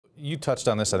You touched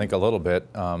on this, I think, a little bit,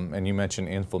 and you mentioned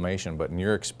inflammation, but in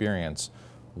your experience,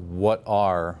 what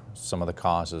are some of the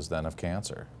causes then of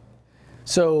cancer?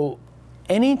 So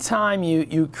anytime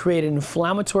you create an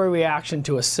inflammatory reaction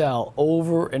to a cell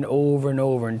over and over and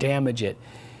over and damage it,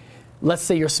 let's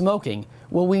say you're smoking.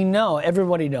 Well, we know,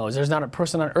 everybody knows, there's not a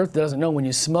person on earth that doesn't know when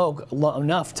you smoke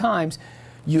enough times,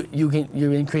 you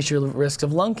increase your risk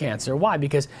of lung cancer. Why?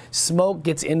 Because smoke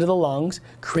gets into the lungs,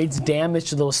 creates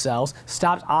damage to those cells,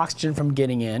 stops oxygen from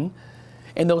getting in,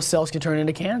 and those cells can turn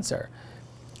into cancer.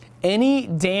 Any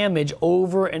damage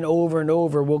over and over and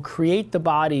over will create the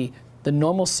body, the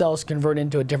normal cells convert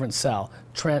into a different cell,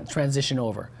 transition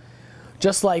over.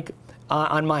 Just like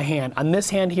on my hand. On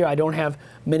this hand here, I don't have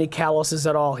many calluses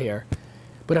at all here.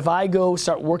 But if I go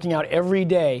start working out every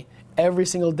day, every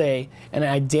single day, and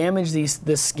I damage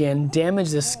this skin,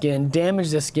 damage this skin,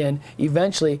 damage this skin,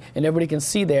 eventually, and everybody can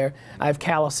see there, I have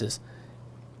calluses.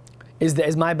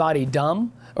 Is my body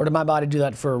dumb, or did my body do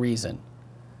that for a reason?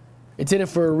 It did it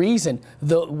for a reason.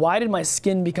 Why did my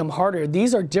skin become harder?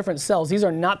 These are different cells. These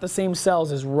are not the same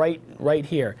cells as right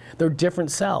here. They're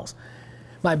different cells.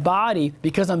 My body,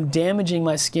 because I'm damaging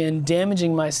my skin,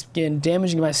 damaging my skin,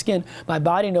 damaging my skin, my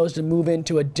body knows to move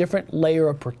into a different layer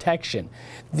of protection.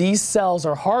 These cells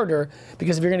are harder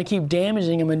because if you're going to keep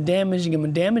damaging them and damaging them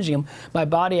and damaging them, my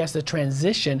body has to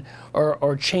transition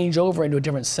or change over into a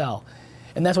different cell.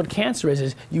 And that's what cancer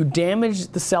is you damage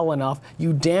the cell enough,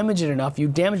 you damage it enough, you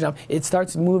damage it enough, it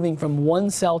starts moving from one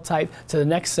cell type to the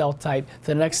next cell type to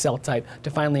the next cell type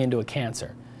to finally into a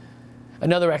cancer.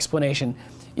 Another explanation,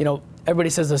 you know, everybody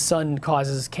says the sun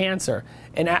causes cancer,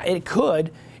 and it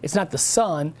could. It's not the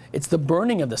sun, it's the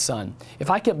burning of the sun. If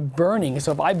I kept burning,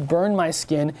 so if I burn my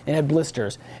skin and had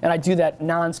blisters, and I do that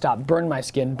nonstop, burn my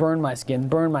skin, burn my skin,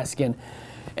 burn my skin,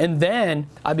 and then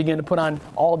I begin to put on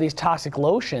all these toxic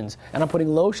lotions, and I'm putting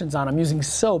lotions on, I'm using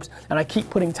soaps, and I keep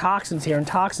putting toxins here and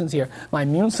toxins here. My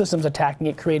immune system's attacking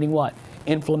it, creating what?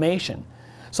 Inflammation.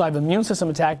 So I have immune system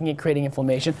attacking it, creating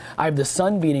inflammation. I have the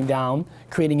sun beating down,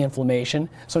 creating inflammation.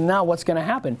 So now what's going to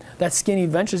happen? That skin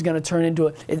eventually is going to turn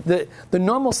into the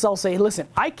normal cells say, hey, listen,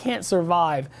 I can't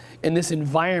survive in this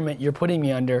environment you're putting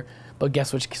me under, but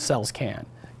guess which cells can?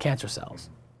 Cancer cells.